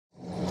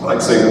I'd like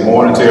to say good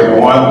morning to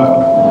everyone.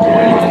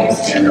 And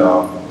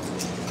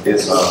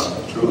it's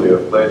truly a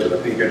pleasure to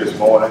be here this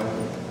morning.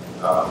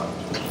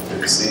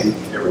 Good to see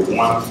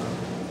everyone.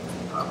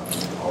 I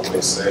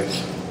always say,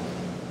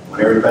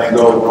 when everything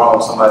goes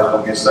wrong, somebody's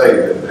going to get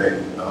saved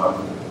today.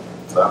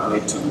 So I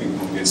believe 2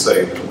 people will get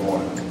saved in the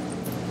morning.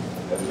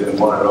 It's been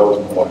one of those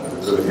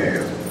mornings we really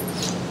have.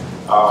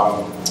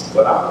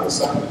 But I'm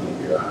excited to be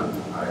here.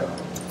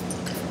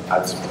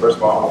 First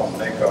of all, I want to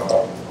thank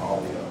all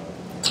the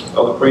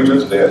other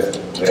preachers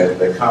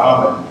that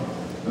come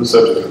and do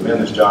such a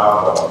tremendous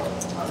job.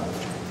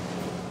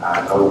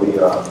 I know we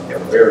have a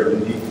very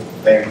unique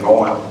thing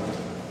going,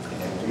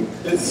 and we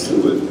couldn't do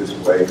it this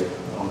way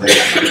unless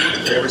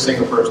every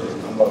single person has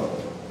come up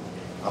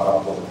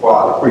with a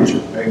quality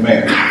preacher.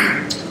 Amen.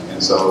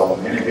 And so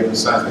on any given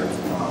Sunday,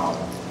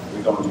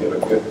 we're going to get a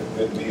good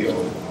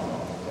meal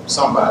from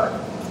somebody,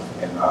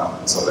 and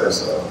so that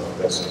is a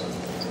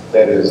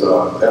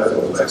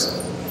blessing.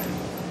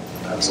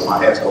 And so my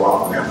hats go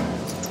off to them.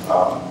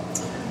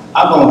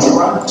 I'm going to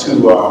try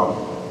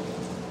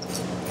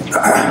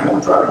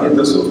to get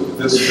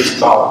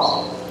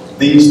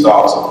these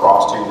thoughts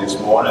across to you this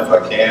morning if I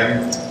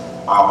can.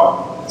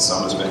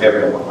 Something's been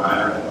heavy on my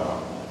mind, and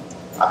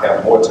I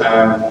have more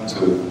time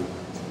to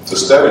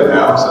study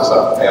now since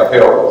I have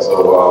help. So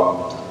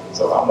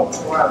I'm going to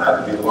try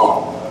not to be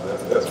long.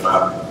 That's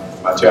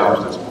my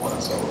challenge this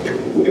morning. So if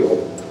you will,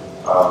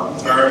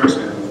 turn to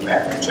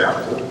Matthew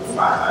chapter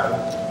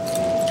 5.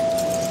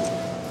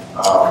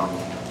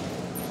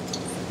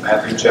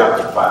 Matthew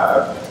chapter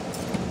 5,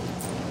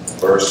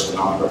 verse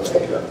number 8.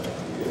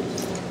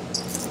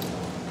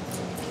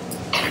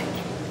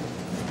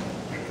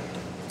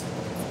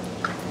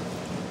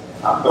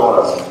 I'm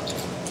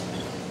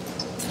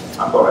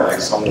going to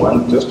ask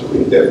someone just to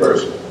read that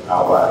verse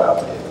out loud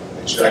out there.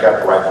 Make sure I got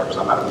the right verse.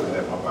 I'm not looking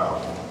at my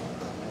Bible.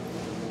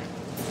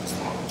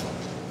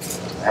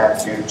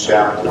 Matthew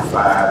chapter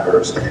 5,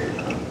 verse 8.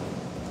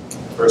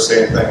 First,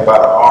 say anything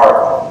about an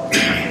heart.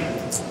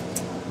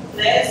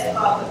 Blessed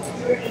are the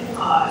pure in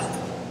heart,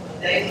 for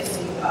they will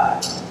see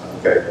God.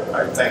 Okay, all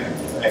right, thank you.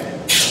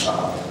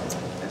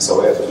 And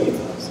so as we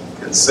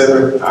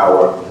consider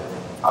our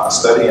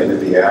study in the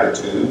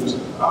Beatitudes,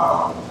 and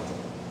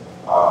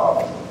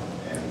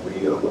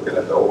we are looking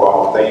at the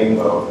overall theme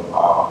of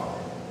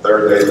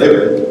third day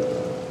living,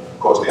 of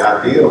course the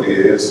ideal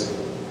is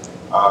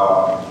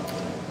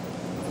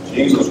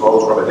Jesus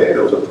rose from the dead.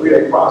 It was a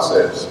 3-day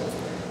process.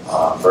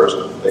 First,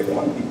 day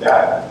 1, he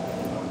died.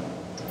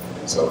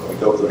 And so if we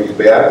go through these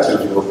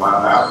Beatitudes, you'll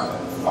find out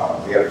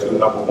Beatitude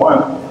number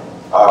 1,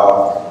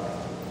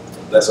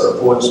 that's a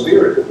poor in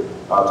spirit.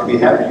 To be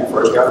happy, you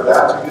first got to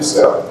die to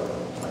yourself.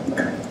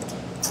 Amen.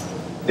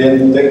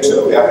 Then day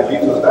 2, after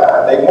Jesus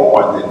died, they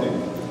mourned, didn't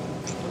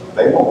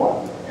they? They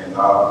mourned.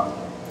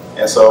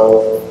 And so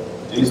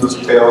Jesus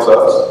tells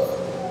us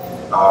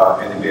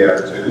in the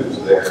Beatitudes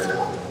that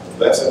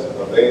blessed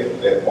are they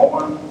that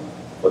mourn,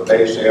 but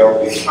they shall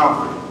be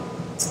comforted.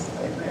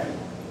 Amen.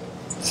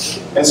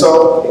 And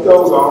so he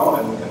goes on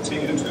and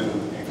continues to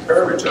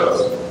encourage us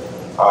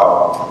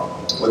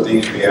with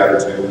these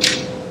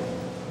Beatitudes.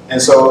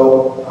 And so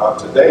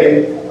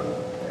today,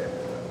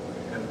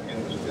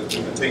 as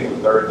we continue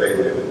with third day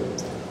living,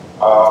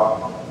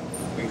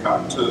 we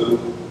come to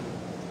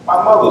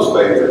my mother's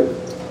favorite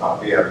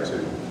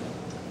Beatitude.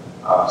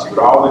 She would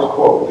always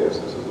quote this.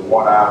 This is the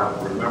one I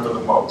remember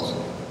the most.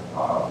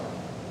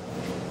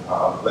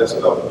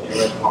 Blessed are the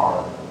pure in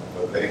heart,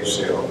 for they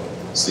shall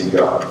see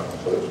God.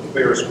 So it's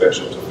very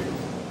special to me.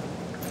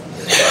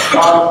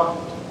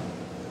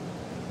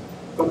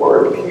 The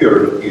word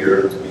pure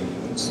here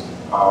means, if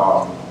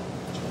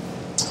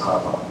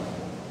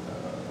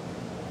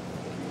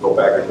you go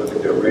back and look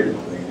at the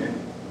original meaning.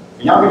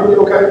 Can y'all hear me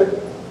okay?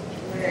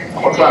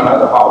 I'm going to try not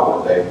to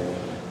holler today.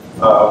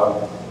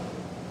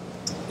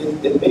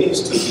 It means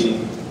to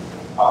be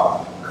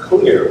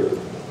clear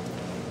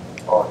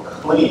or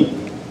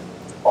clean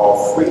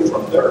or free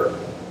from dirt.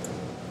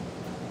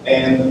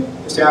 And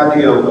it's the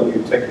idea when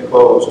you take your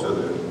clothes to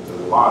the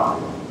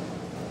laundry,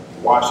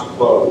 you wash your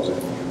clothes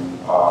and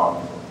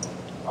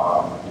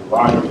you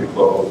launder your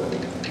clothes and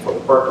for the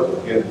purpose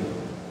of getting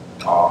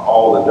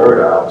all the dirt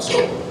out so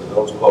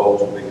those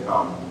clothes will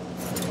become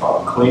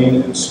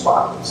clean and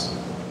spotless.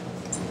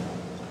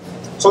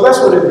 So that's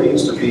what it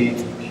means to be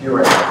pure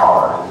in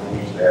heart. It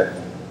means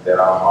that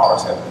our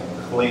hearts have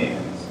been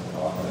cleansed,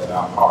 that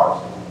our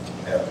hearts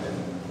have been,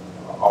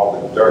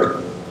 all the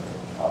dirt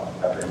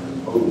have been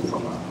removed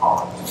from our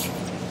hearts.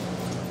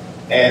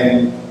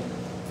 And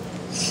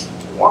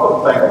one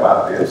other thing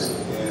about this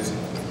is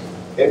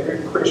every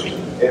Christian,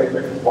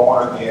 every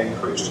born-again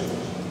Christian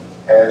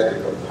has the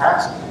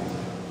capacity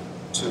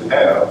to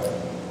have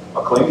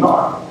a clean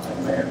heart.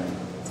 Amen.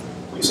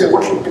 We say,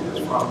 where should we get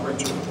this from,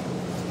 Richard?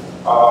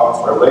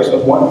 Revelation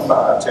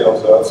 1:5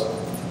 tells us,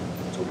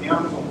 to him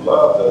who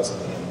loved us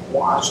and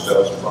washed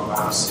us from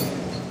our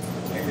sins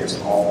in his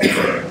own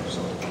blood.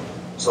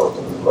 So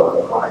through the blood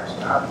of Christ,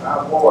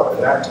 not water,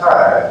 not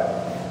tide,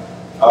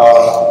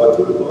 but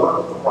through the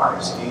blood of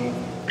Christ, he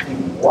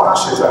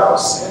washes our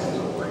sins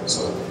away.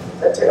 So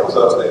that tells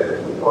us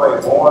that we are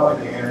a born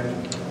again,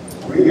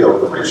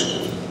 real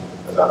Christian,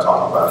 as I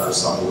talk about this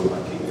summer with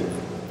my kids,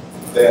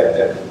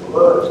 that the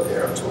blood is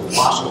there to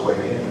wash away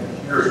any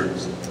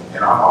impurities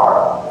in our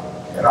heart,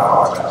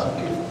 Now,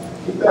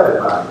 keep that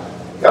in mind.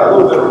 You got a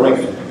little bit of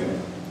wrinkle in you.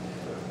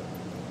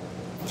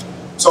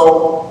 So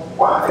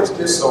why is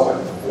this so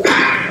important?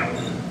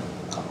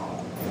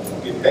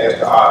 We'll get past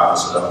the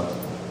obvious stuff.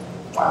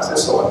 Why is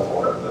this so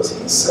important? Because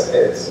he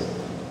says,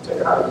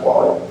 check out the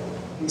quality.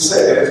 He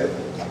says,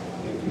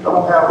 if you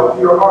don't have a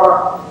pure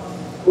heart,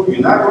 who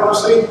you're not going to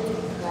see?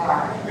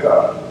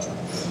 God.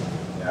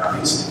 Now,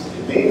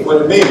 it means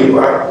what it means,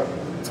 right?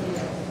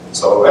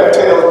 So that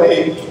tells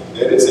me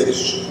that it's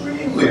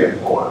extremely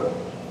important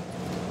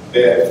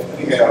that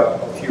we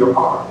have a pure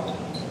heart.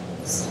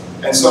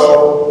 And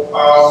so,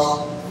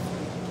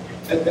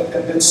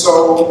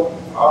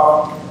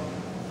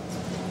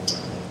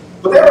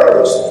 but there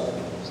are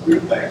three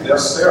things.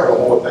 There's several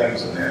more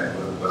things in there,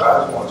 but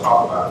I just want to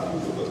talk about a few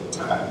because of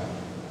time.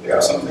 There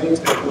are some things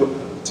that will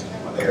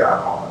contaminate our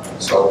heart.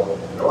 So,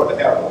 in order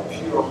to have a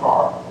pure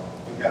heart,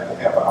 we have to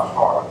have our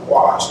heart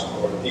washed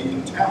or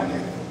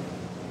decontaminated.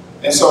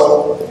 And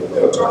so,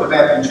 we'll turn to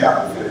Matthew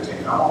chapter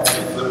 15. I want to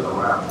flip it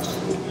around just a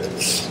little bit.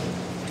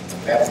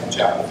 Matthew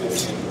chapter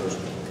 15, verse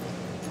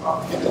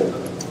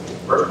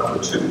number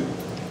 2.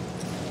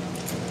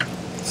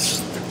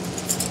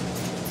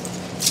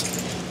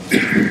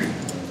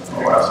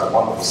 Oh, that's a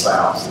wonderful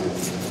sound.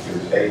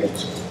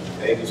 It's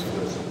age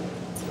wisdom.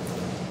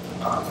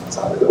 So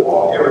I really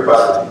want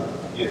everybody to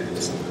get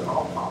this if at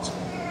all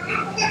possible.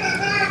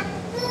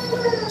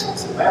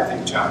 So Matthew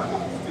chapter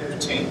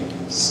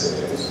 15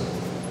 says,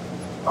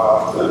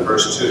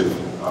 verse 2,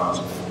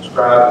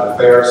 scribes and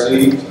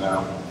Pharisees,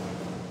 now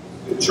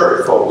the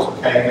church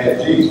folks came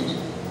at Jesus.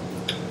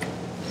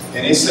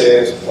 And he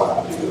says,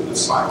 why do the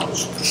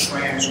disciples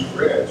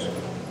transgress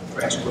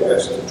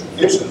the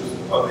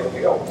traditions of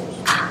the elders?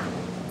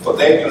 For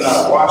they do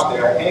not wash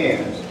their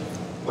hands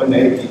when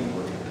they eat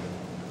bread.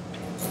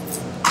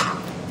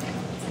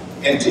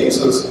 And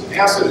Jesus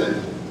answered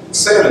and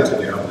said unto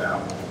them, now,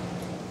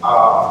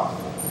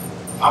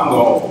 I'm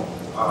going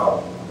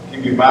to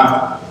give you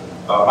my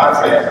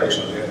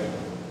translation there.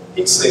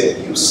 He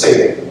said, you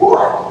said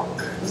what?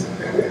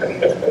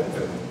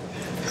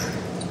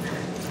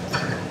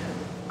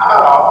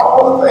 Out of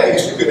all the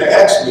things you can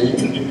ask me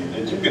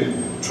that you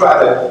can try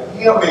to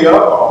hem me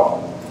up on,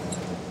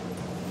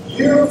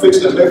 you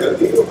fixed to make a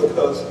deal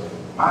because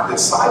my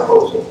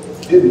disciples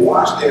didn't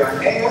wash their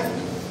hands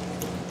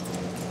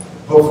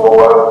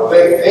before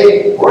they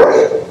ate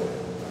bread.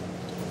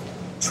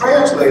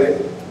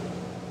 Translated,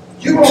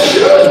 you gonna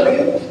judge me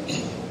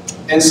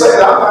and say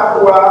that I'm not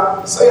who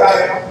I say I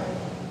am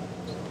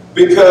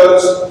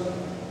because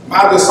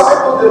my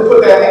disciples didn't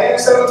put their hand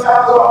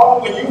sanitizer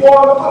on when you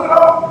wanted to put it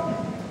on?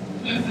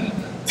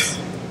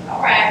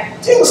 All right.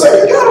 Jesus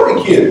said, you gotta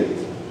be kidding.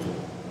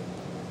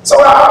 So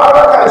I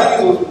like how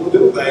Jesus will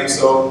do things.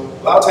 So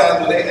a lot of times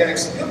when they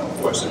ask him a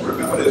question,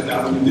 remember this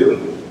now when you're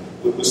dealing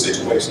with the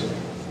situation.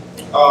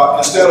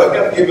 Instead of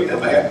him giving them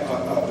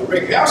the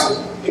direct answer,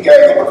 he gave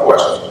them a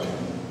question.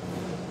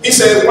 He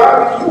says,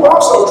 why do you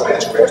also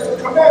transgress the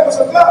commandments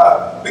of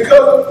God?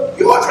 Because of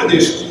your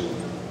tradition.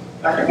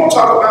 Now you're going to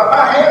talk about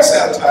my hand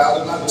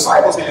sanitizer, my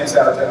disciples' hand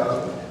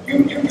sanitizer.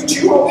 You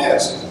chew on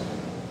this.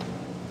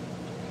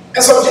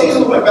 And so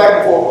Jesus went back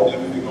and forth with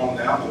them if you're going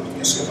down, but you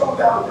can skip on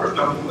down to verse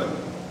number 11.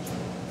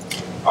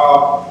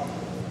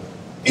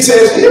 He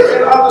says, hear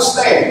and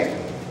understand.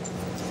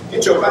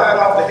 Get your mind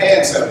off the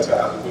hand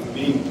sanitizer, which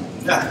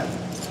means nothing.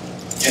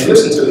 And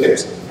listen to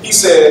this. He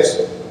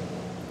says,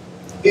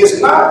 it's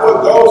not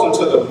what goes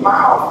into the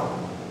mouth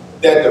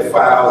that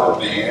defiles a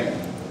man,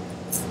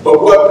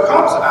 but what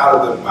comes out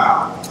of the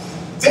mouth.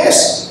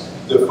 This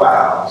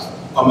defiles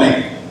a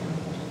man.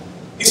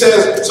 He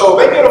says, so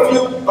if they get a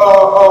few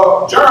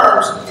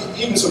germs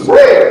eating some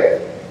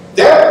bread,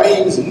 that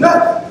means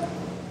nothing.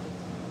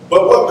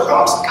 But what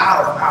comes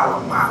out of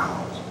our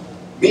mouths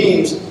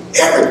means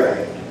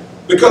everything.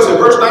 Because in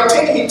verse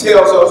 19 he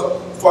tells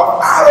us, for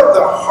out of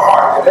the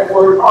heart, and that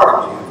word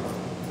heart again,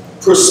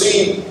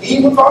 proceed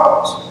evil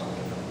thoughts,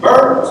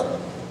 murders,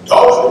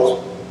 adulteries,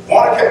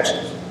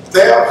 fornications,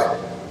 thefts,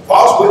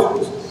 false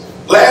witnesses,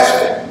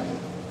 blasphemy.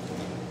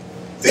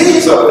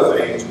 These are the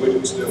things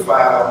which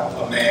defile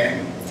a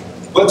man.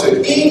 But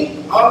to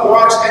eat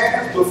unwashed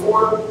hands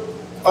before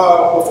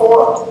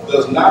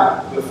does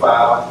not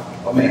defile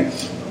a man.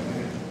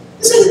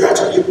 He said, you got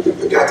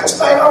this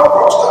thing all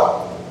crossed up.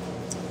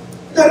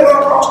 You got it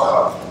all crossed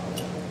up.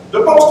 The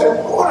most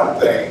important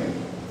thing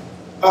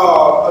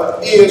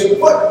is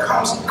what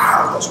comes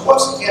out of us,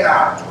 what's in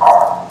our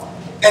heart.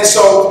 And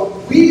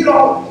so we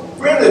don't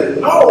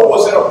really know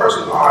what's in a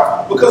person's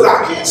heart because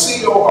I can't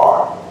see your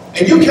heart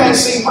and you can't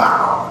see my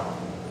heart.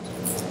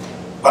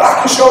 But I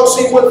can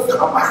see what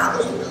comes out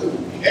of you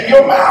in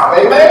your mouth.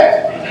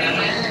 Amen?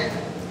 Amen.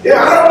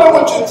 Yeah, I don't know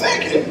what you're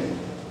thinking.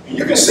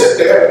 You can sit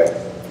there.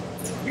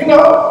 You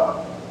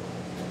know,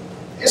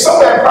 it's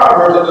somewhere in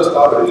Proverbs, I just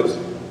thought of this.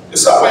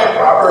 It's somewhere in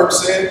Proverbs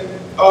said,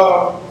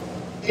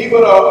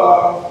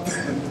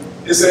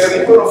 it says,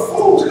 even a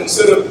fool is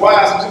considered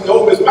wise until he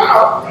opens his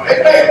mouth.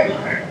 Amen.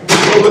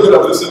 We'll look it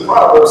up. This is in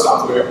Proverbs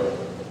somewhere.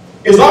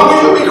 As long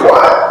as you be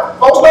quiet,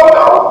 folks don't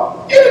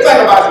know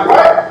anything about you,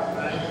 right?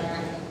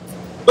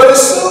 But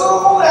as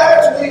soon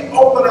as we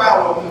open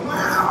our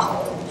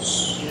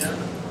mouths,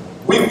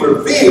 we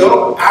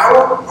reveal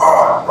our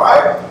heart,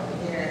 right?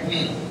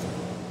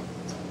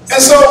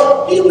 And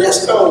so he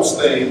lists those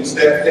things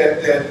that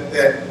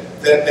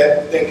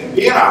can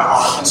be in our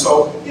heart. And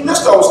so he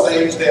lists those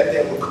things that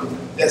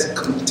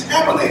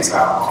contaminates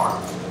our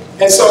heart.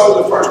 And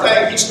so the first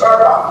thing he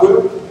started off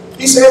with,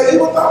 he said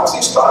evil thoughts.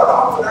 He started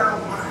off with our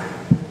mind.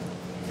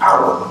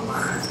 Our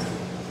mind.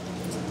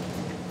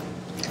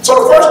 So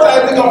the first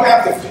thing we're going to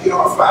have to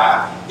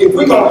purify, if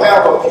we're going to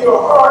have a pure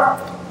heart,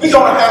 we're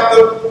going to have to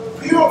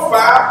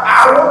purify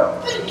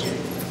our thinking.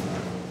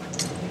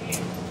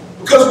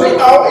 Because we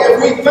know if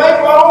we think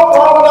wrong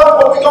enough,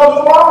 what we're going to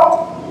do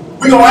wrong,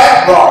 we're going to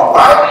act wrong,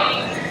 right?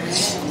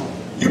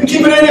 You can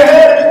keep it in your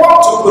head if you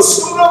want to, but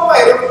sooner or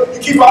later, you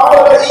keep all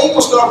of that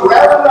evil stuff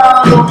wrapped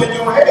around in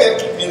your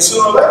head, and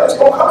sooner or later, it's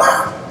going to come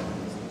out.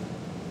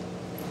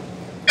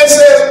 It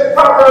says,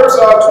 Proverbs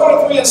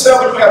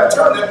 23:7, you have to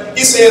turn there,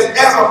 he says,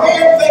 as a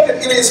man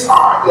thinketh in his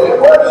heart, that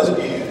word is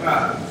again,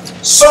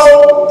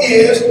 so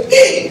is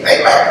he.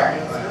 Amen.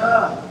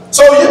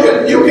 So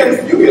you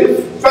can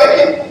fake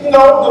it,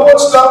 doing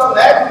stuff and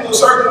acting in a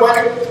certain way,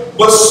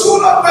 but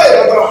sooner or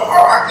later the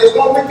heart is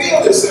going to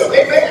reveal itself.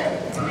 Amen.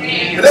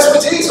 And that's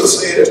what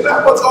Jesus said. It's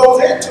not what goes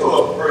into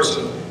a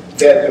person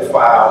that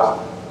defiles,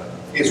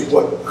 it's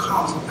what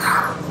comes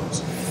out of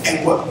us.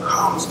 And what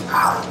comes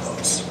out of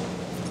us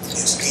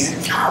is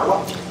in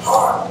our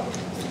heart.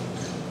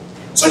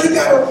 So you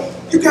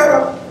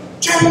gotta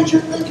change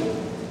your thinking.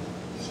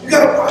 You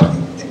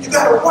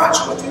gotta watch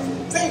what you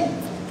think.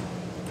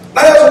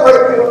 Now there's a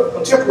great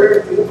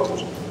contemporary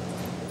theologian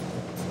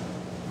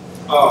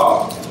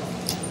of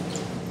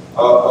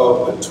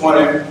the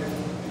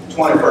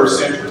 21st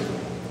century.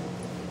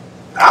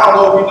 I don't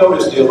know if you know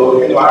this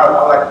theologian. I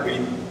like to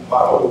read a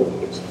lot of old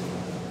books.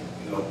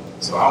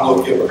 So I don't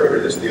know if you ever heard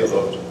of this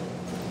theologian.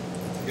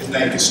 His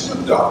name is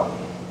Snoop Dogg.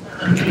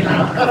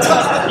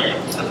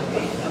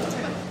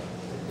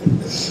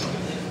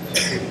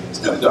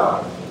 Snoop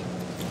Dogg.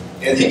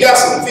 And he got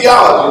some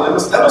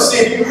theology. Let me see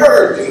if you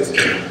heard this.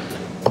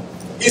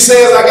 He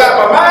says, I got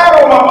my mind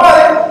on my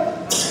money.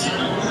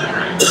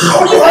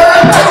 Oh, you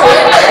heard that too.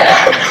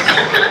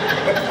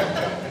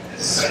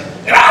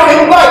 And I don't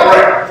even like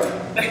rap.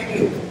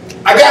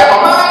 I got my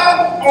mind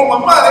on my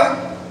money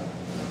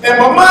and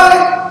my money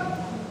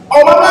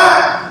on my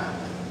mind.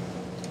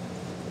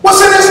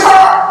 What's in his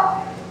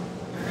heart?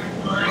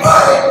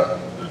 Money.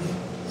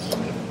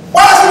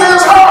 Why is it in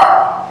his heart?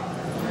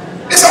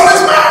 It's on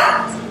his mind.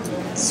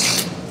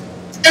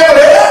 And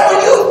whatever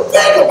you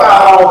think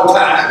about all the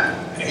time,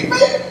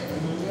 amen.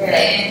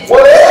 Yeah.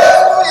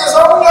 Whatever is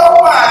on your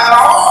mind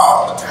all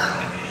the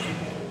time,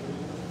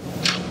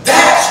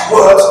 that's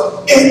what's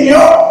in your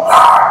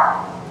heart.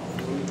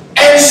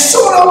 And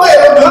sooner or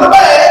later, good or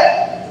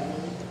bad,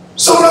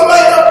 sooner or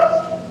later,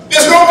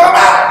 it's going to come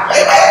out.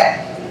 Amen.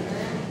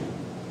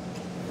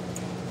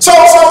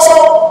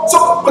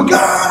 But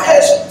God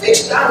has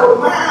fixed our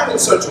mind in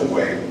such a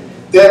way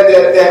that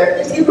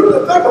if you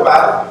really think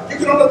about it, you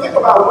can only think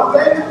about one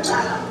thing at a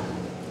time.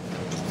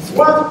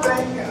 One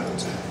thing at a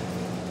time.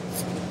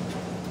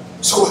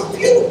 So if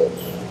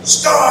you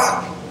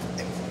start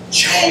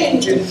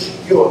changing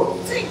your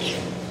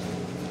thinking,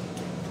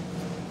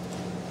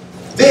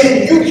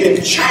 then you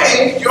can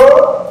change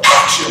your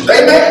actions.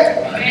 Amen?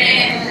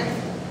 Amen.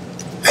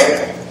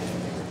 Amen.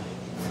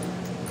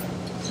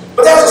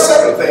 But there's a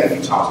second thing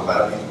he talks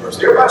about in these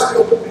verses. Everybody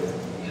still with me?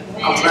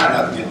 I'm trying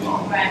not to get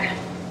long.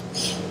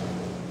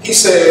 He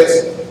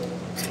says,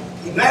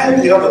 he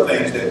named the other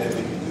things that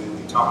we can do.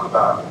 He talked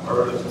about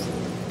murders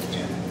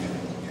and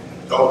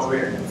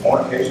adultery and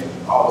fornication,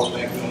 all those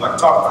things we don't like to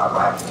talk about,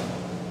 right?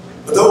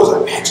 But those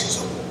are actions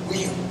of the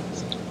will.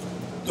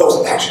 Those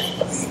are actions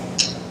of the will.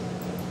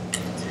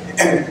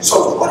 And so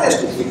what is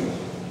the will?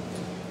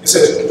 It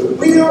says the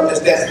will is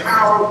that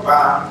power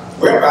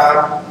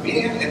whereby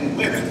men and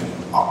women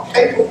are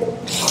capable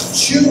of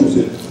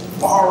choosing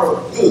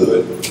moral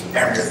good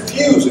and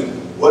refusing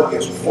what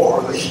is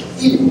morally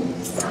evil.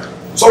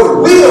 So the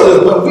will is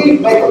when we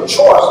make a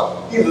choice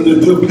either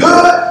to do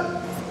good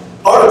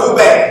or to do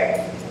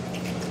bad.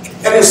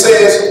 And it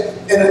says,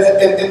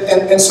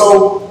 and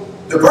so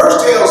the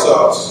verse tells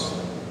us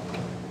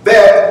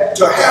that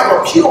to have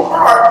a pure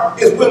heart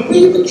is when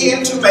we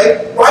begin to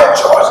make right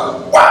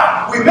choices.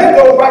 Why? We make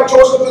those right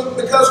choices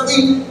because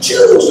we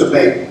choose to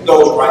make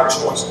those right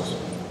choices.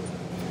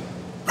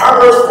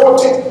 Proverbs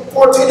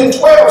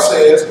 14:12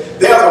 says,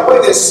 there's a way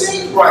that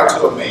seems right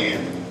to a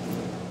man,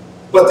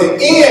 but the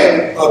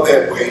end of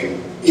that way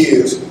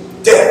is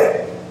death.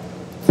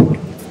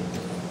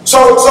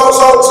 So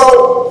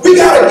we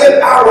gotta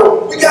get our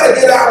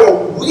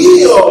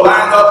will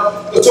lined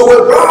up to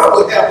what God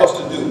would have us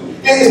to do.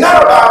 And it's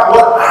not about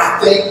what I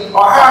think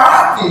or how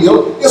I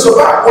feel, it's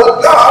about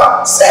what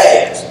God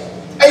says.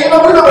 And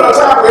we live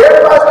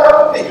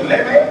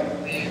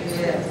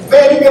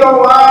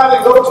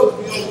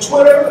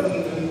Twitter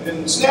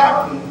and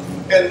Snap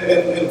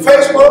and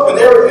Facebook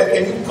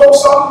and you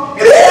post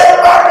something, and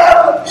everybody has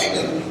an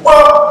opinion.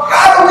 Well,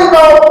 how do we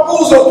know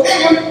whose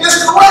opinion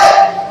is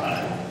correct?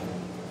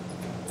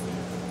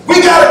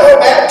 We got to go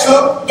back to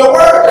the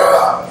Word of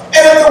God.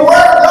 And if the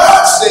Word of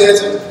God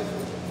says it,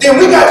 then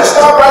we got to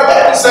stop right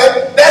there and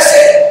say, that's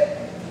it.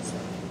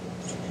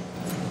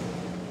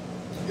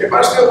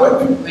 Everybody still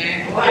with me?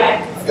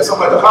 I guess I'm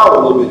going to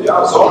holler a little bit.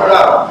 Y'all zone it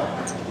out.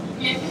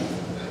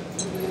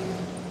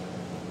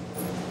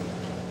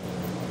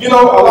 You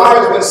know, a lot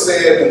has been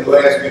said in the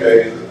last few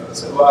days.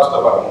 There's a lot of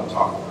stuff I want to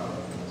talk about.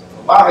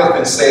 A lot has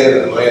been said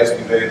in the last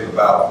few days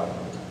about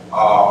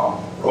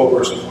Roe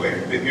versus Wade.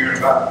 You've been hearing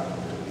about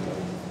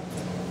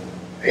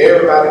it?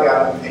 Everybody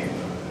got an opinion.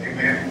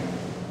 Amen.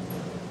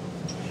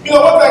 You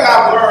know, one thing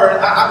I've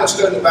learned, I've been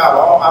studying the Bible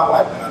all my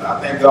life now, and I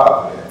thank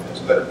God for that. I've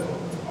studied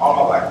all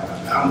my life now.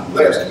 And I'm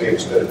blessed to be able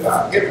to study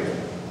God every day.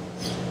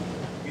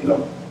 You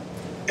know.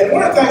 And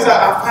one of the things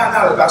I find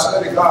out as I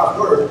study God's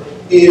Word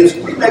is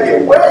we make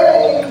it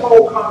way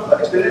more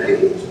complex than it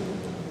is.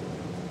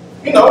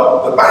 You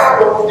know, the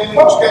Bible, in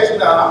most cases,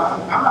 now,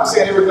 I'm not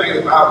saying everything in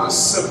the Bible is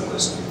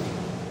simplistic,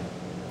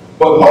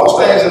 but most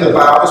things in the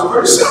Bible is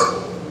pretty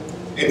simple.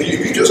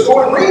 If you just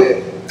go and read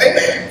it,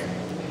 amen.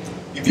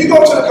 If you go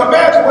to the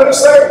commandments, what it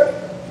say?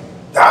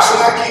 Thou shalt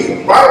not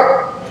kill,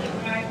 right?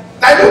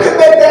 Now you can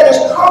make that as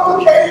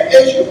complicated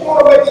as you want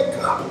to make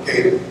it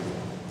complicated.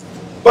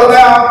 But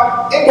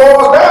now it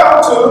boils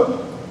down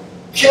to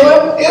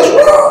killing is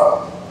wrong.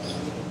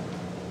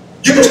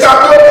 You can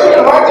stop your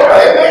opinion right there,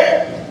 amen.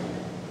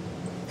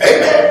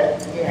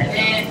 Amen.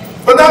 Amen.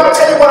 But now I'm going to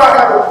tell you what I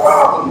have a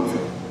problem with.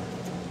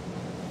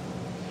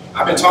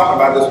 I've been talking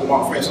about this with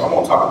my friends, so I'm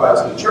going to talk about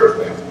it to the church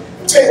family.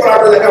 I'll tell you what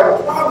I really have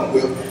a problem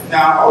with.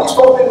 Now, all these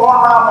folks been going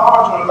around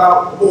marching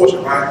about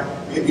abortion, right?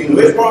 You know,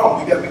 it's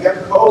wrong. We got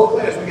to close the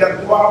clinics. We got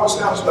to do all this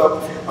kind of stuff.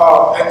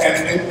 And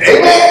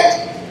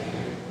amen.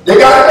 They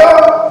got it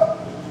done.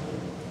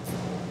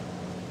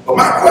 But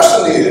my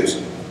question is,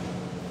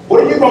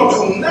 what are you going to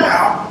do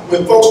now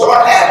when folks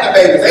start having the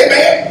babies?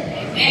 Amen.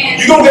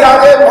 You don't get out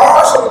there and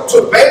march so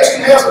the babies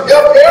can have some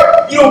health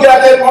care. You don't get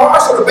out there and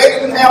march so the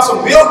baby can have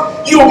some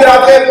milk. You don't get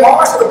out there and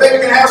march so the baby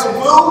can have some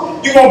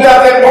food. You don't get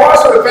out there and march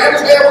so the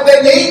families have what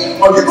they need.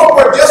 Or you're going to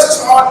work just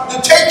as hard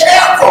to take care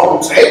of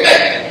folks.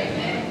 Amen.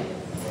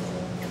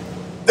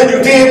 Than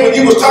you did when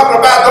you was talking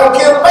about don't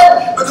kill the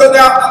baby. Because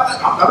now,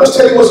 I'm just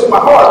telling you what's in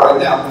my heart right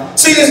now.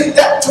 See,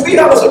 to me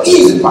that was an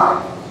easy fight.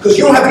 Because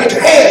you don't have to get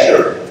your hands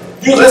dirty.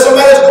 You let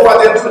somebody else go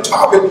out there and do the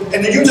talking,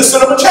 and then you just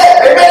send them a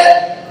check.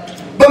 Amen.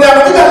 But now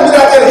when you got to get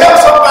out there and help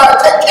somebody,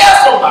 take care of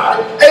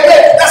somebody,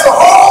 amen, that's a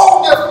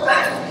whole different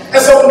thing.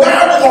 And so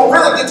now you're going to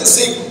really get to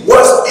see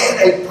what's in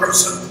a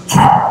person's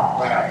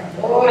heart.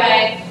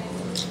 Right.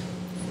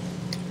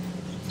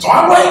 So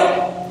I'm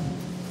waiting.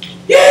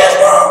 Yeah, it's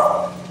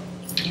wrong.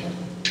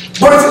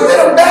 But if you let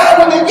them die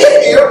when they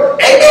get here,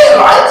 amen,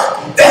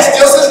 right? That's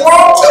just as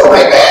wrong too,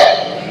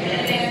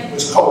 amen.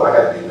 It's cold, I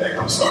got to get back,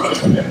 I'm sorry.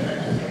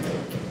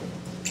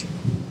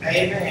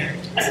 Amen.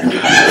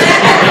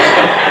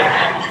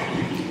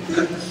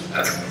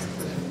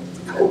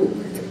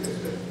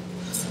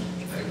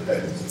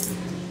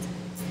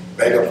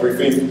 Back up 3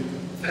 feet.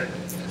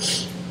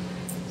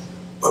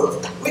 But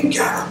we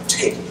gotta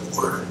take the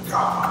Word of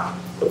God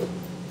for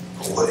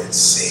what it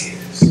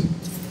says.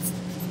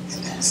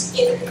 And that's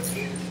it.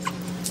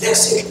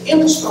 That's it. In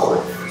the story.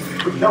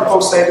 We don't go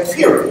say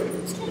period.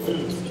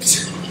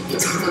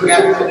 You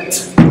guys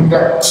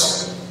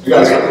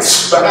got to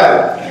spell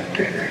it.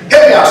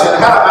 Help me out, sir.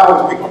 How I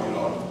always pick on you,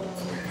 Lord.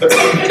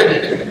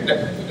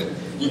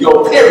 You go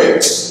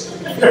periods.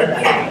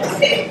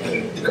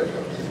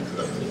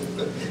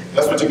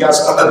 That's what you got to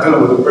start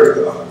doing with the Word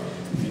of God.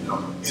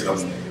 You know.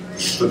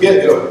 Forget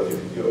it.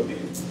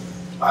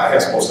 I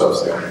have some more stuff to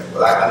say,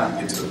 but I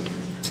need to get to it.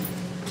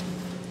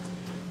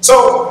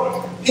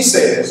 So he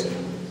says,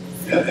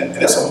 and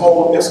there's some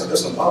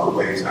other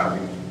ways how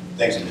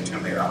things can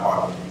contaminate our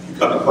heart. You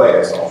come to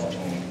class on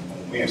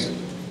Wednesday.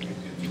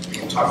 We're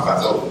going to talk about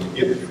those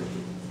together.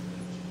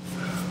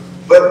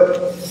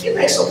 But he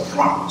makes a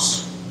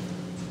promise.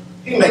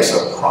 He makes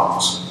a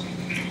promise.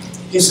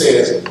 He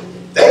says,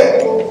 they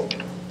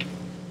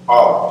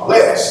are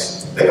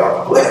blessed. They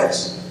are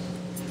blessed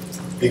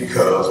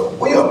because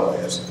we are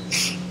blessed.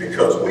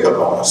 Because we are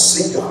going to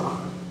see God.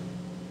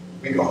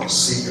 We're going to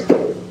see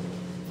God.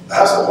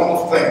 That's a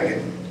wonderful thing,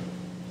 isn't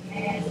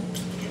it?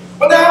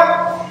 But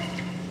now,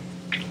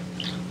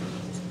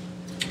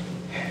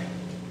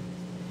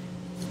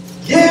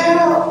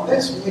 yeah,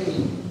 this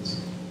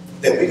means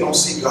that we're going to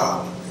see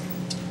God.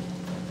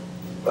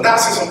 But now I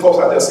see some folks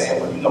out there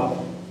saying, well, you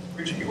know,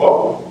 preacher, you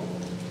old.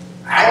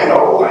 I ain't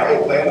old. I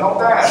ain't planning on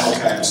dying no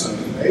time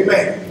soon.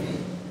 Amen.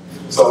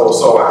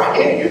 So I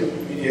hear you.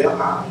 Yeah,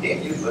 I hear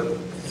you. But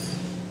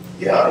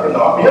yeah, you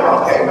know, I'm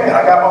young. Amen.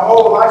 I got my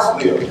whole life to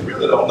live. You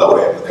really don't know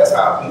that, but that's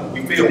how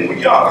we feel when we're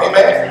young.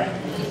 Amen.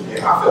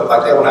 Yeah, I felt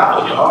like that when I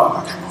was young.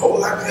 I got my whole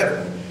life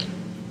ahead.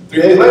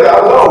 3 days later,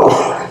 I was old.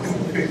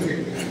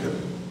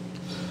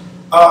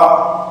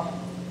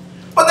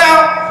 But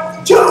now,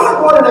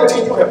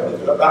 1:18, you have to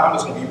look it up. I'm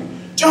just going to give you.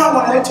 John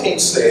 1:18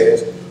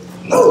 says,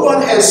 no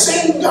one has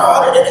seen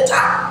God at any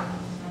time.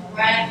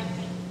 Right.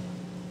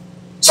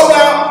 So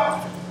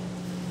now,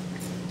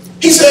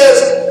 he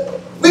says,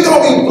 we're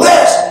going to be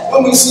blessed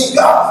when we see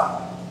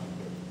God.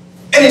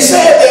 And he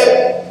said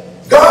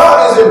that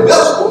God is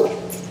invisible,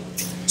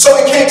 so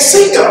we can't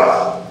see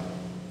God.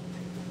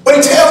 But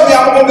he tells me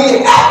I'm going to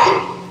be happy.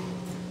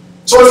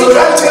 So is he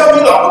trying to tell me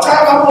the only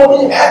time I'm going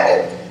to be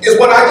happy is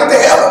when I get to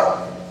heaven?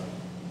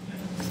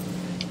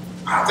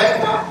 I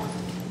think not.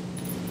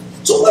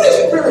 So what does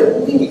he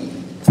really mean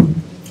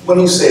when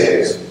he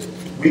says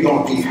we're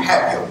going to be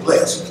happy or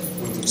blessed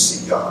when we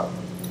see God?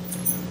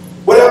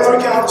 Well, there are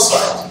three kinds of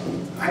sight.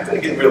 I ain't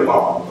going to get real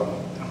long.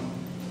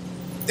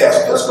 There's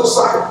physical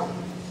sight.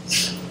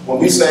 When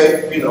we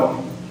say,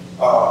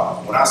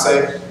 when I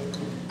say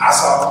I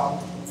saw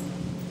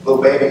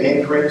little baby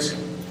increase,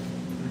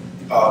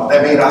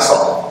 that means I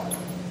saw it.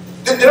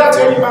 Did I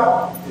tell you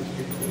about it?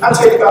 I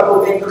tell you about a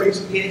little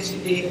increase? Yes, you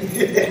did.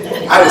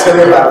 I didn't tell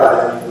you about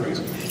that increase.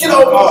 Give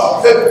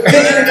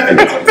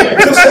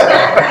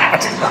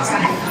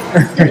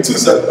me 2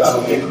 seconds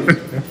about the increase.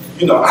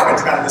 I've been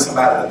trying to get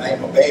somebody to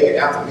name a baby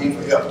after me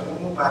for help.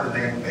 Nobody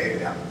name a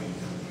baby after me.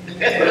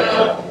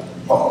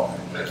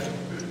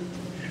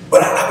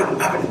 But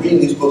I've been reading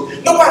these books.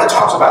 Nobody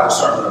talks about the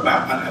Sermon on the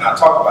Mount, and I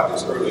talked about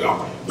this early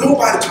on.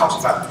 Nobody talks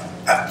about it.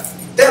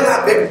 There are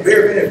not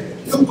very many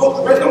new books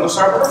written on the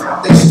Sermon on the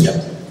Mount. They skipped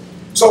it.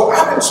 So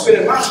I've been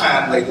spending my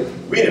time lately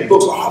reading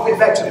books all the way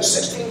back to the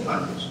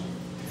 1600s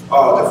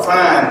to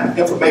find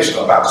information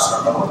about the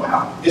Sermon on the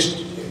Mount. It's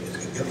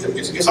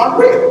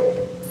unreal.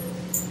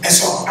 And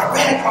so I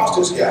ran across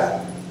this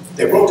guy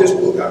that wrote this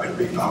book I've been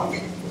reading all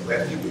week for the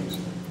last few weeks.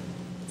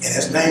 And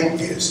his name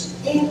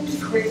is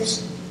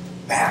Increase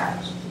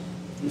Matters.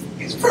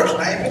 His first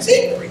name is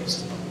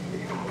Increase.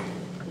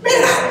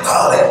 Man, I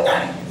love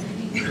that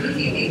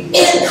name.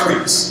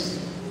 Increase.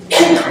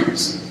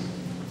 Increase.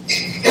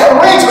 Have a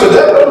ring to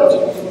it,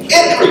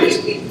 increase.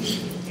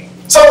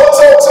 So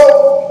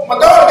my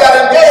daughter got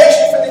engaged,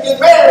 she finna get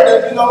married,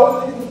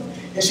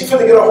 and she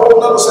finna get a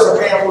whole other set of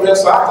pants with that,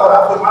 so I thought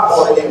I'd put my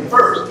daughter in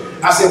first.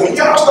 I said, when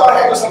y'all start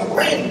having some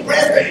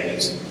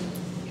grandbabies,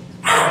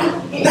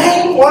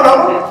 name one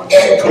of them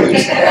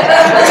Increase.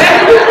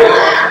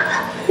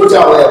 What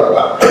y'all laughing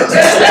about?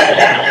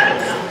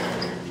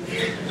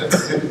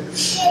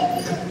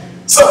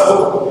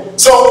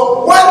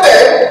 So one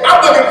day,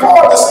 I'm looking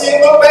forward to seeing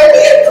little baby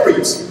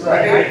Increase.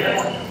 Right.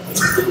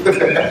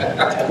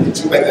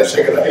 You make that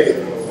shake of the head.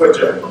 What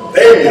you?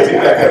 There he is. He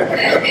back there.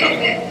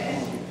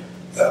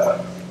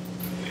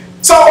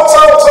 So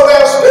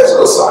there's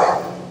physical sight.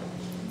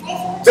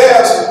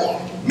 There's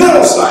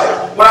mental sight.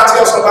 When I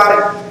tell somebody,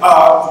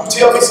 you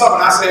tell me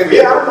something, I say,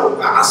 yeah, I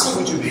know. I see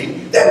what you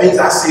mean. That means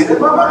I see it in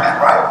my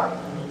mind, right?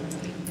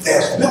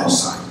 There's mental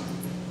sight.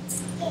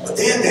 But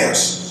then there's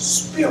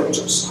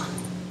spiritual sight.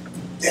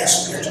 There's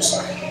spiritual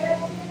sight.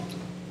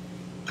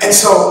 And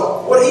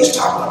so what he's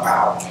talking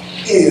about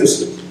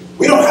is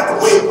we don't have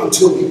to wait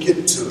until we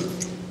get to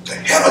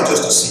heaven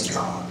just to see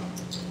God.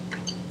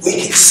 We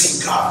can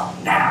see God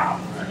now.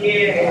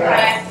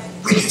 Yeah.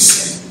 We can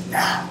see Him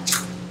now.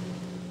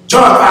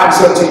 John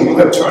 5:17, you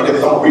have to turn it.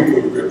 Don't read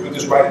it. We'll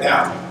just write it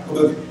down.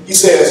 He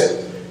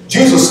says,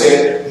 Jesus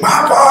said, my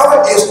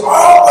Father is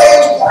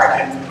always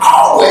working,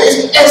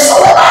 always, and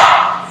so am I.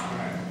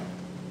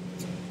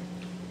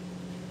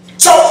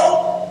 So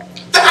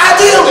the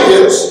ideal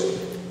is,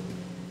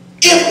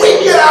 if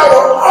we get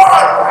our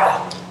heart right,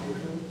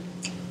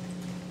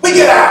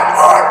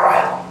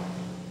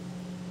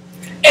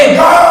 and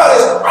God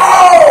is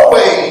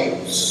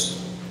always,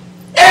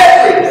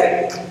 every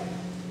day,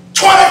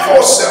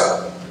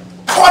 24/7,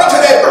 according to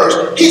that verse,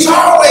 He's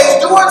always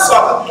doing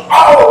something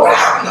all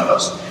around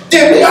us,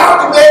 then we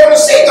ought to be able to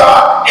see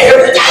God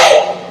every day.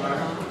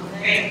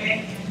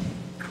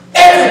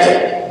 Every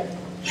day.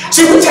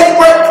 See, we take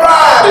great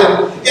pride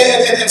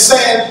in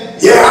saying,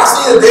 yeah, I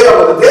see the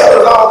devil. The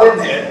devil is all in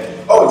there.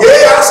 Oh,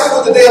 yeah, I see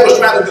what the devil's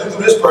trying to do to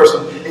this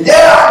person. And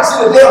yeah, I can see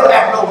the devil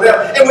acting over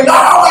there. And we're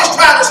always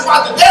trying to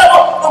spot the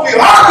devil, but we're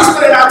always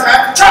spending our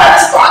time trying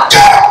to spot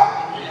God.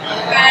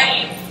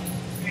 Right.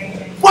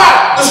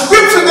 Why? The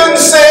scripture didn't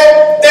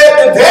say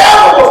that the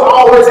devil was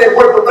always at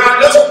work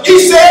around us. He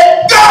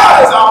said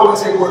God is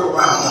always at work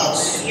around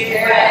us.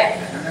 Yeah.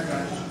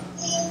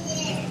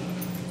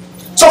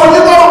 So when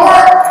you go to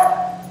work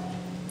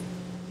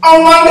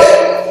on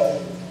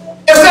Monday,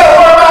 instead of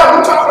worrying about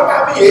who talking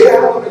about me, yeah, I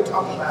know they're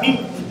talking about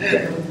me.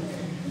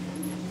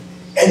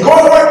 And go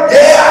to work,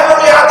 yeah, I know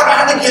y'all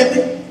trying to get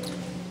me.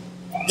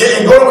 Yeah,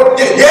 and go to work,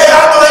 yeah,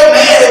 I know they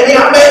mad at me,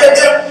 I'm mad at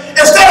them.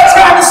 Instead of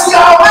trying to see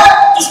all that,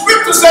 the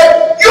scripture says,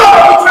 you ought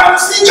to be trying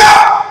to see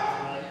God.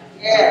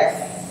 Yes.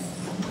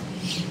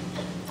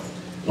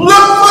 Look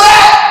for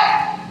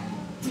that.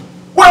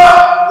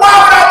 Well, why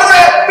would I do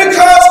that?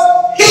 Because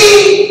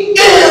He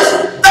is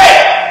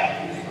there.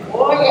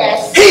 Oh,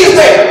 yes. He's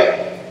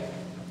there.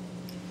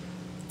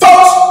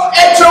 Folks,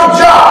 at your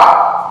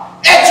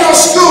job, at your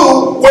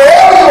school,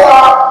 wherever you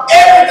are,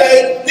 every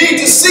day,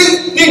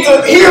 need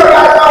to hear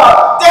about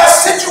God.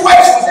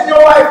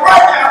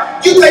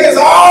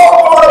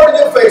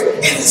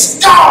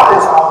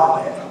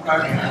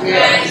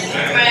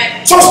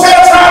 So instead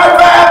of trying to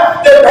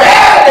find the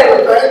bad in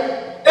everything,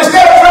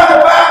 instead of trying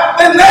to find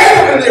the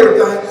negative in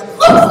everything,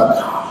 look for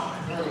God.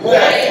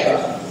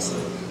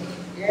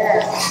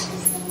 Yes.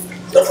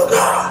 Look for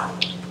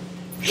God.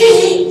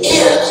 He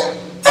is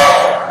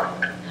there.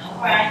 All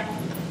right.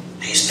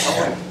 He's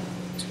there.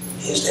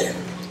 He's there.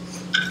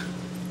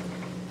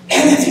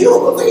 And if you're a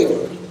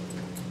believer,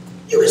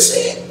 you can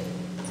see it.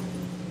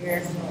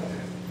 Yes.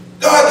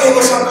 God gave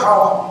us something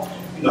called, I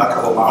come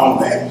up with my own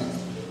names,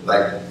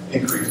 like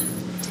increase.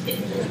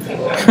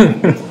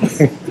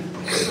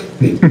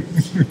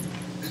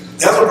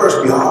 That's a verse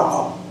we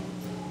all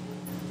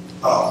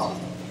know.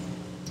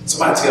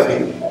 Somebody tell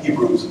me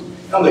Hebrews.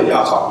 I'm letting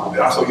y'all talk a little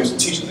bit. I'm so used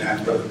to teaching now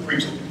instead of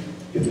preaching.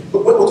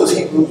 But what does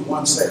Hebrews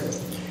 1 say?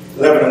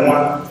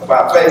 11:1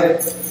 about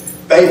faith.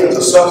 Faith is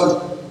a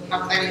substance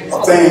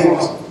of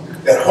things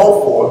that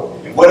hope for.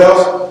 And what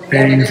else?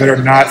 Things that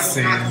are not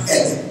seen. And the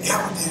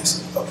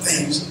evidence of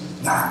things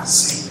not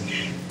seen.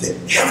 The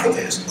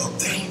evidence of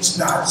things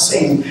not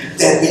seen.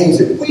 That means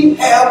that we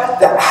have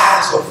the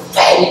eyes of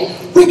faith.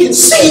 We can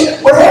see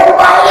what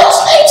everybody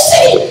else can't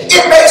see.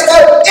 It makes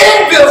the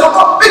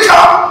invisible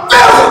become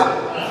visible.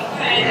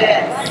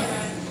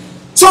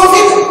 So if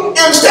you,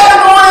 instead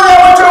of going in there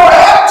with your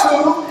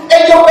attitude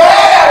and your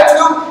bad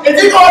attitude, if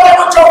you go in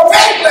there with your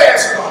faith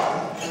glasses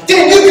on,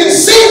 then you can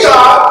see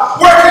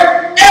God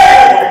working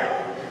everywhere.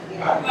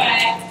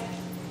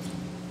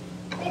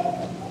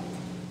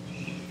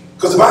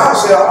 Because the Bible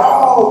says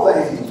all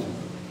things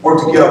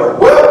work together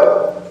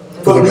well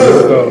for the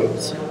good.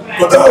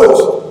 For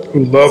those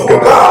who love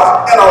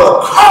God and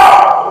are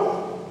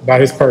called by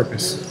his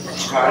purpose.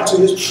 According to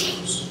his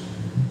purpose.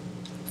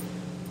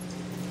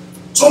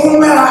 So no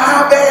matter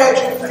how bad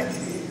you think it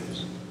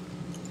is,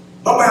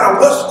 no matter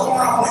what's going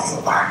on in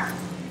your life,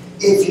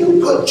 if you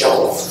put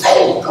your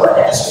faith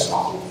glasses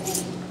on,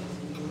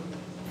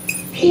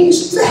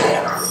 he's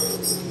there.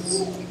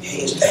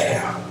 He's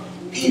there.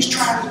 He's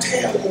trying to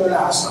tell you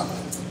about something.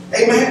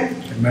 Amen?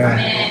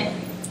 Amen.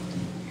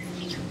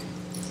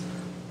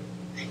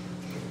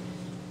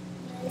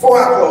 Before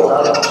I close,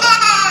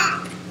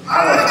 I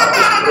want to talk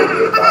just a little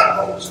bit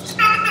about Moses.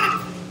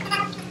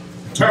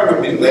 Turn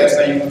with me, the last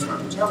thing you can turn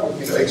with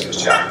me to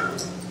Exodus chapter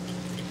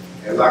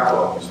 3. As I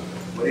close.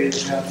 What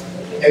is it?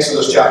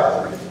 Exodus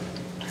chapter 3.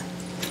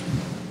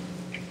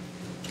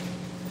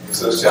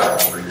 Exodus chapter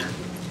 3.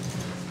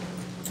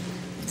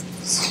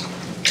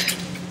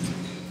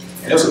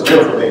 And it's a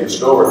real familiar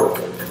story.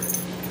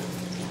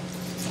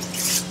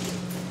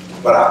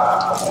 But I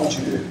want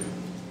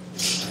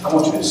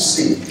you to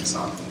see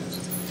something.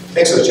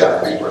 Exodus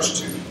chapter 3,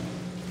 verse 2.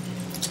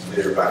 Let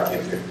everybody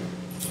get there.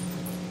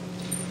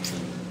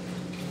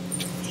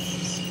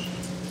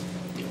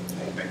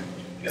 Amen.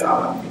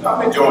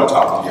 I'm enjoying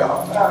talking to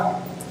y'all. I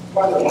just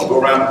want to go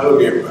around and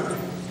hug everybody.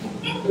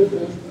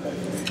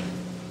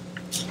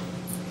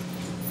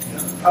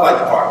 I like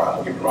the park.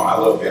 Don't get me wrong. I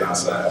love being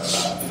outside. I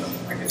just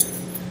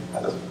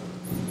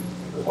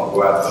want to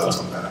go out and hug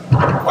somebody.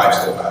 My wife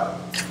step out.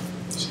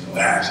 She don't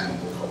ask. She don't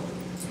go home.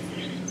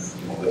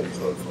 She won't let me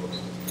hug folks.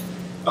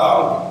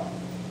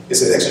 It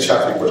says, Exodus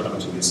chapter 3, verse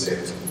number 2, it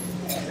says,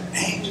 and the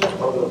angel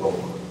of the Lord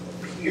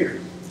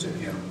appeared to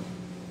him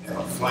in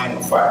a flame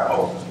of fire.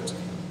 Moses,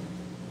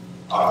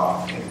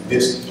 in the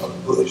midst of the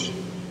bush.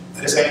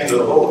 And this angel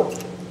of the Lord,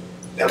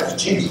 that was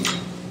Jesus.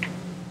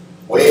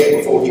 Way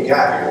before he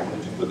got here, when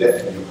you put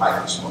that in your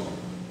pipe and smoke,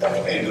 that was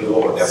the angel of the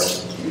Lord. That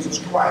was Jesus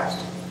Christ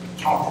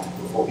talking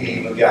before he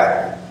even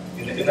got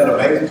here. Isn't that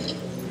amazing?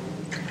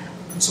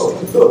 So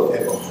he looked,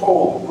 and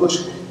behold, the bush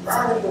was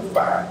burning with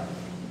fire,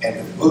 and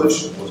the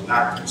bush was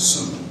not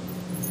consumed.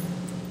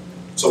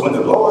 So when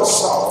the Lord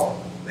saw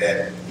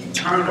that, he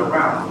turned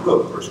around and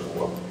looked, verse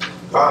 4.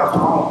 God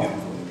called him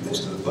from the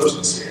midst of the bush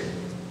and said,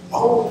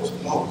 Moses,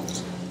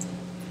 Moses.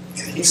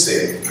 And he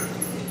said,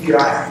 here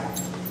I am.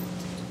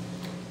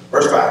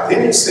 Verse 5.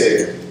 Then he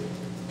said,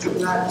 do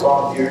not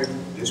draw near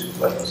this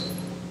place.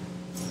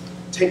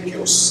 Take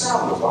your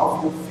sandals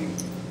off your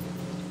feet,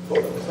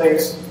 for the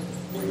place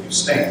where you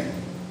stand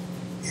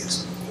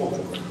is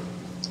holy ground.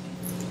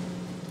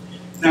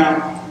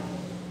 Now,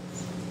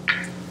 I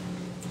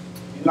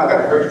got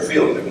to hurt your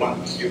feelings at one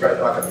time. You right, I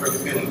got to hurt your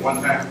feelings at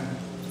one time.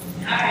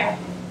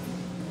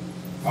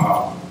 All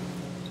right.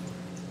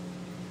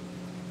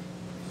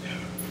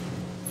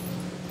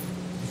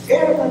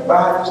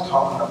 Everybody's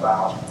talking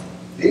about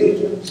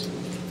visions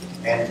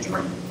and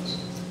dreams.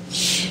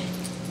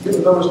 You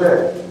notice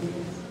that?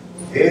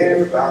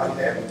 Everybody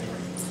having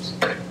dreams.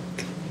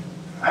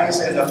 I ain't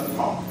saying nothing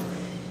wrong with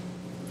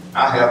dreams. I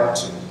have them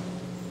too.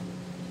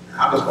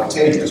 I'm just going to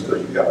tell you this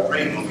because you got a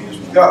dream on me is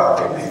from God.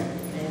 Amen.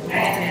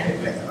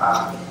 Amen. If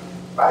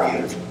I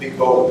eat a big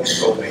bowl of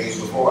these days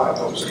before I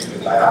go to sleep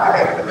at night, I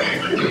have a dream.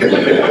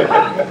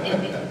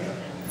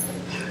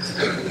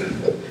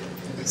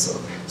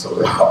 So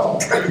all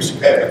dreams you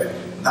have,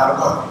 not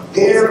about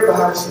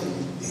everybody sees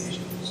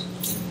visions.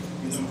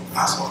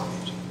 I saw a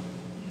vision.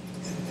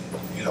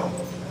 And,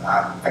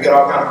 I get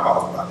all kind of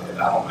calls about that.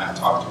 I don't mind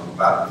talking to them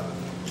about it.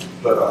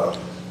 But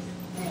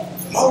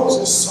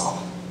Moses saw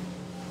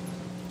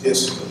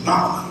this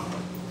phenomenon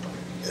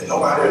that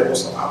nobody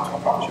else was. I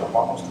promise you, I'm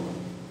almost through.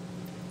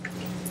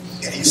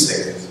 And he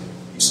says,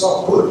 he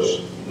saw a bush,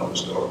 you know the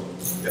story,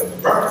 that was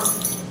burning,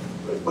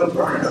 but it wasn't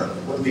burning up,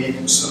 it wasn't being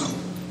consumed.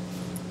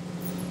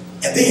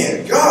 And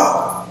then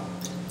God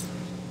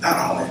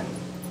not only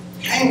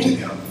came to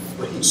him,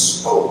 but he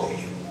spoke to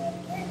him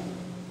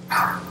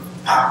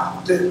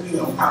out the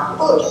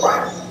bush,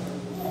 right?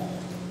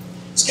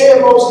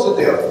 Scared Moses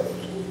to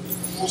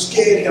death.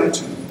 Scared him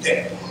to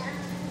death.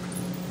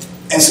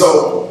 And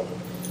so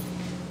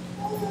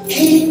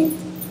he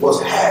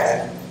was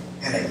having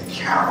an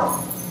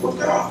encounter with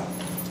God.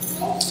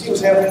 He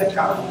was having an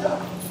encounter with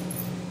God.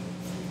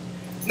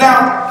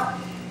 Now,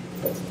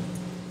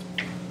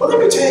 but let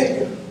me tell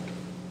you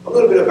a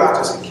little bit about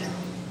this encounter.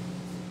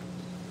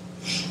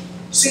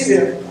 See,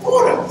 the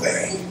important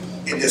thing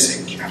in this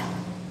encounter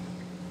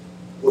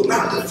was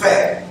not the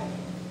fact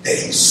that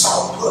he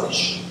saw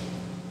bush.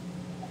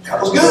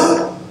 That was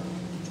good.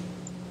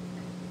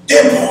 The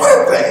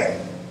important thing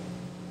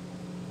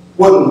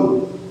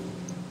wasn't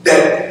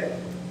that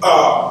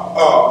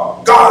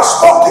God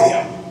spoke to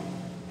him.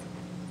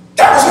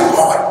 That was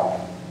important.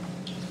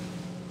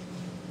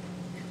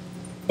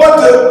 But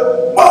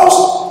the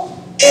most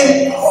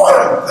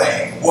important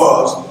thing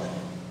was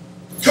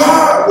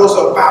God was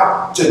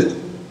about to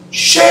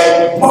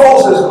shake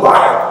Moses'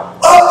 life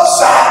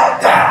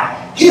upside down.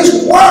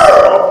 His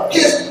world,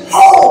 his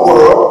whole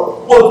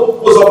world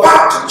was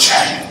about to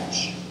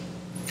change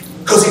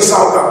because he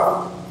saw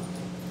God.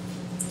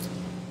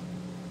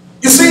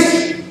 You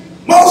see,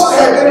 Moses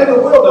had been in the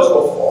wilderness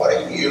for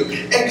 40 years,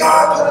 and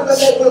God put him in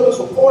that wilderness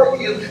for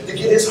 40 years to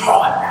get his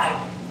heart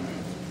right.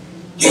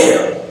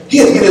 Yeah, he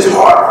had to get his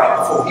heart right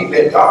before he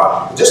met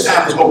God. But this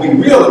time it's going to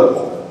be real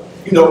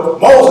important. You know,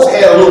 Moses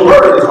had a little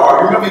murder in his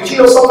heart. You remember he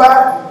killed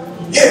somebody?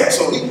 Yeah,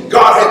 so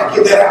God had to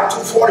get that out. It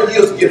took 40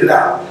 years to get it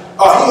out.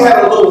 He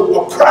had a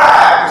little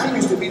pride because he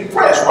used to be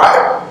depressed,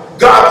 right?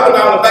 God put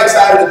him out on the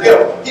backside of the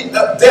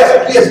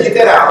desert. He had to get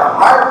that out,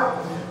 right?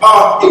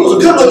 He was a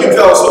good-looking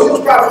fellow, so he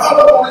was probably hung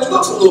up on his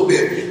looks a little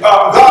bit.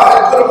 God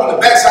had to put him on the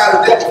backside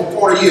of the desert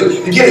for 40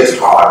 years to get his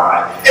heart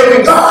right. And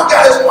when God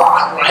got his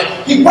heart right,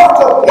 he woke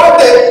up one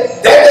day.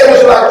 That day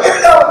was like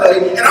every other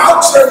day, and all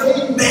of a sudden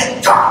he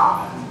met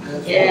God.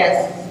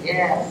 Yes,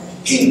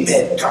 yes. He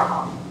met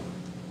God.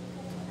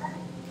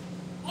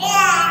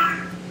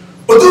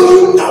 But do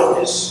you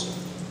notice?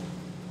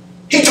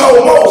 He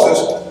told Moses,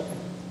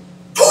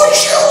 pull your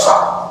shoes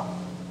off.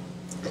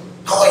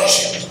 Pull your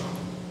shoes off.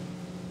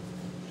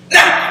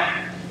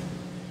 Now,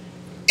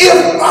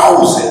 if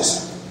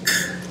Moses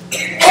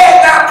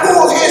had not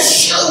pulled his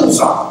shoes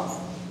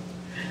off,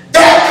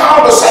 that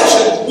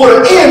conversation would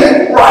have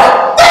ended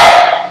right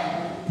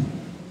there.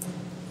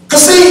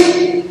 Because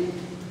see,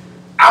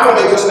 I'm going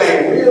to make this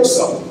thing real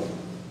simple.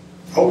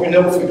 Hope you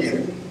never forget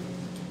it.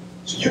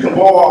 So you can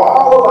boil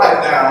all the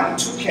life down in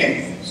 2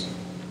 cans.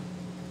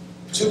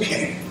 2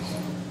 cans.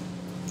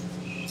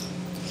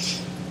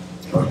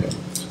 Okay.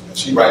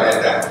 She write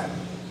that down.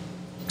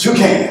 2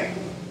 cans.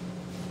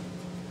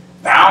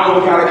 Now I don't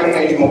know what kind of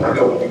cans you're going to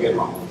pick up when you get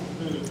home.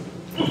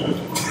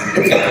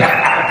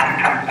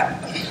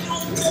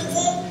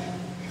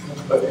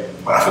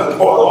 But I'm going to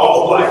boil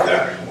all the life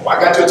down. Oh, I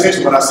got your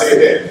attention when I said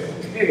that.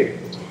 Okay.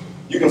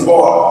 You can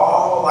boil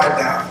all the life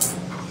down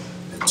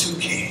in 2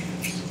 cans.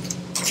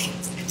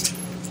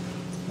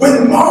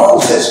 When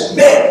Moses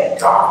met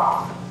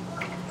God,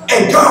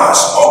 and God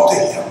spoke to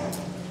him,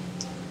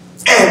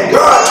 and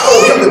God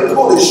told him to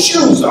pull his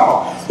shoes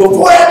off,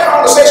 before that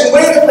conversation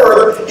went any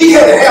further, he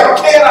had to have a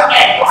can of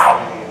act right.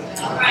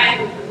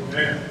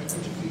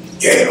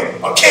 Yeah,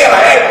 a can of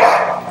act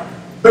right.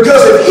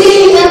 Because if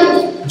he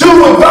didn't do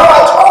what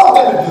God told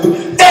him to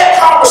do, that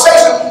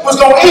conversation was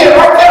going to end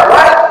right there,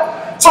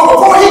 right? So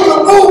before he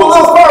could move a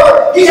little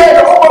further, he had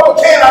to open up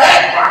a can of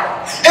act right.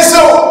 And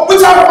so we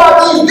talk about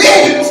these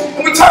visions,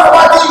 and we talk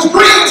about these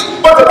dreams,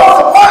 but the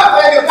most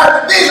important thing is not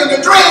the vision,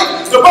 the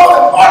dream. The most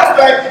important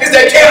thing is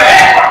that can of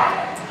act right.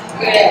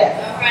 Yeah.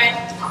 All right.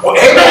 Well,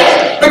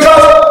 amen.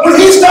 Because when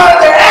he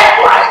started to act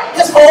right,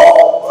 his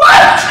whole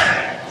life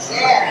changed.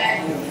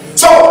 Yeah.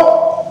 So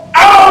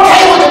I'm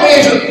okay with the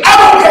vision. I'm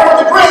okay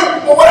with the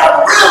dream. But what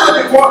I'm really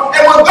looking for,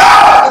 and what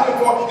God is looking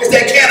for, is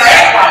that can of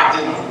act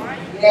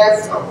right.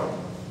 Yes.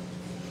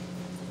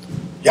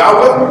 Y'all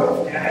with me?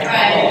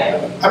 Right.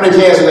 How many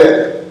cans is that?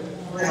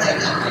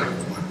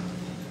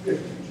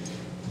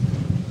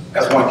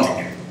 That's 1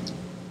 can.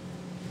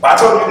 But I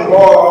told you you can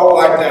boil all the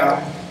life down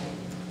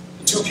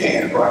to 2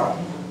 cans, right?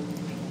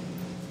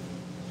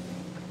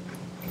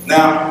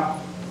 Now,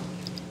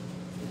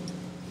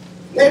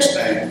 next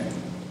thing,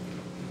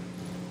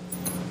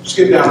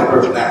 skip down to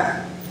verse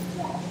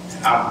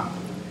 9.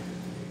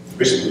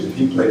 Bishop,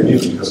 he played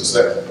music just a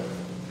second.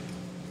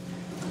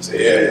 He said,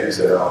 yeah, he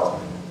said,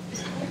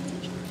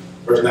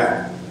 verse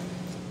 9.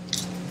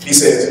 He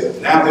says,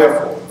 now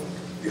therefore,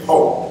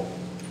 behold,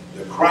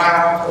 the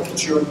cry of the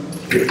children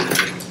of Israel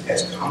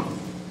has come.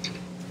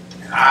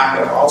 And I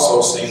have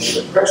also seen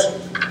the oppression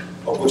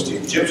of which the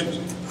Egyptians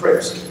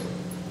oppressed.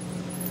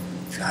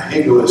 Now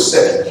here goes the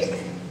second king.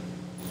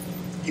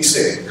 He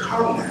said,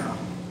 come now,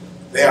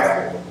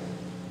 therefore,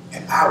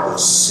 and I will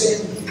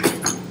send you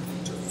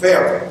to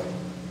Pharaoh,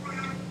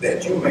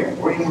 that you may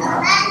bring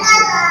my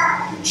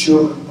people, the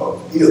children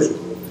of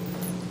Israel,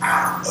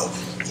 out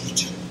of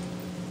Egypt.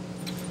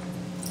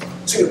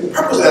 See, the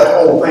purpose of that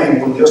whole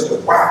thing was just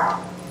to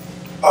wow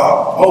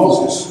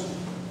Moses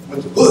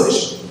with the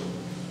bush.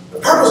 The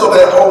purpose of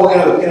that whole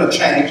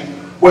interchange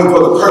was for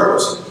the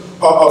purpose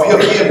of him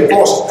being the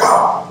voice of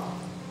God.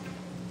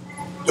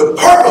 The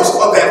purpose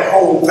of that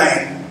whole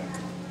thing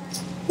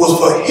was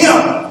for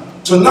him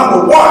to,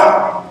 number one,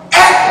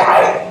 act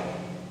right,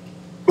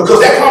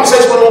 because that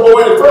conversation won't go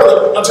any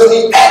further until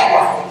he act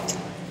right.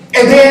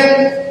 And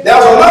then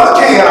there's another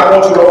can I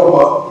want you to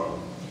open up.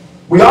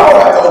 We all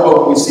have to open up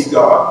when we see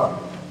God.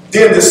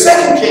 Then the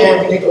second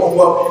can we need to open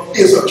up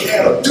is a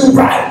can of do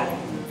right.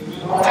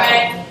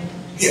 Right.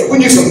 Yeah, we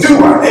need some do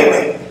right.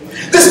 Amen.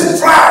 Listen,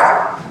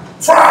 Friday,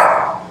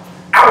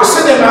 I was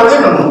sitting in my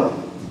living room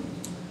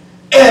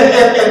and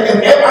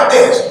at my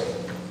desk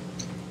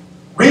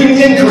reading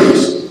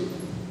Increase,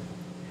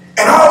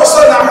 and all of a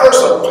sudden I heard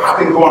some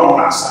popping going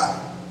on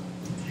outside.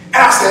 And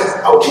I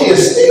said, okay,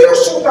 it's still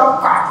shooting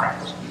out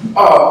firecrackers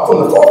from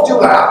the 4th of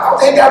July. I thought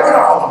they got rid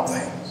of all them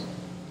things.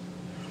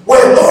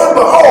 Well, lo and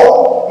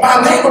behold,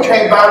 my neighbor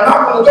came by,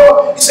 knocked on the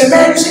door. He said,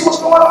 man, you see what's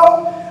going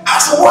on? I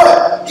said,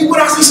 what? He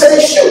went out, he said, they're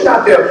shooting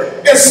out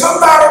there. And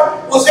somebody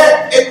was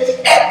at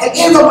the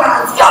end of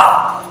my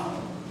yard.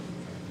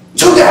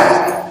 2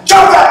 guys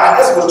jumped out, I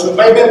guess it was 2,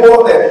 maybe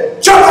more than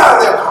that, jumped out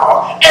of their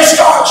car and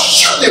started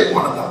shooting at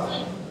one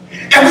another.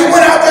 And we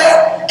went out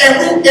there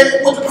and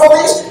with the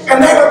police,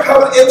 and they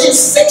recovered at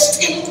least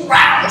 16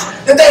 rounds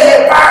that they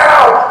had fired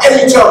out at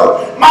each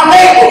other. My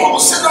neighbor, who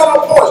was sitting on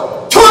the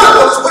porch, 2 of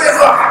us were in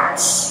her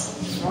house.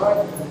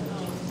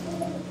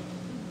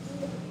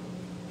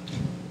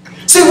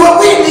 See, what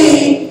we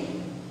need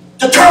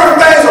to turn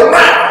things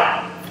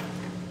around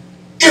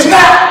is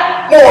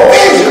not more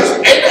vengeance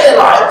in their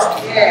lives,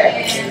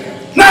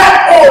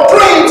 not more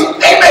dreams,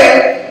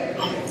 amen,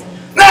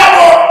 not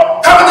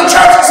more coming to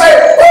church and say,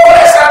 oh,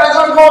 that's how they're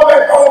going to go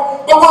back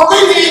home. But what we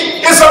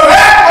need is some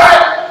act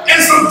right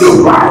and some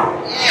do right,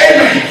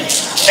 amen.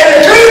 And the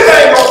good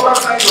thing goes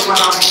turn things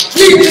around,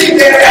 we need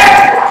that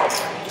act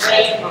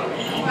right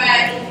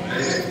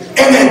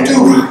and that do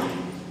right,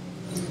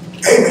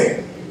 amen.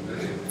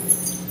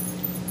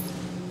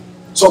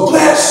 So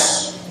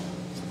blessed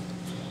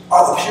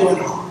are the pure in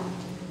heart.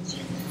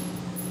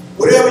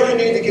 Whatever you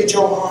need to get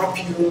your heart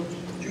pure,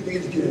 you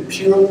need to get it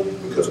pure,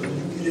 because when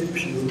you get it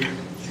pure,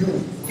 you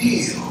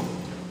will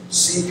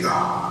see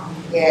God.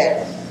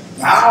 Yes.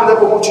 Now, I don't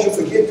ever want you to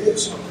forget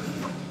this.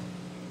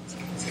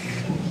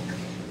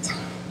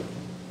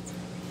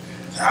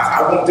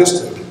 I want this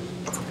to,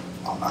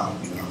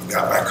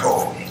 got my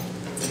cold.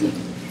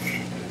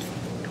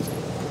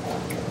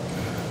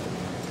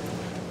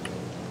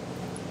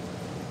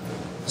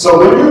 So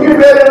when you get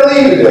ready to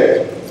leave today,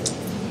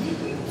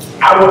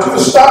 I want you to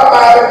stop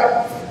by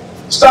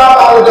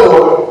the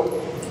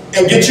door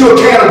and get you a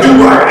can of do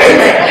right.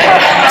 Amen.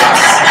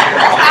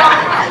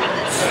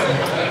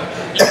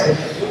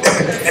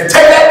 And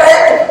take that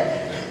back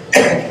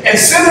and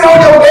sit it on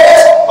your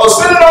desk or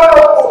sit it on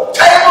your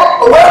table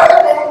or wherever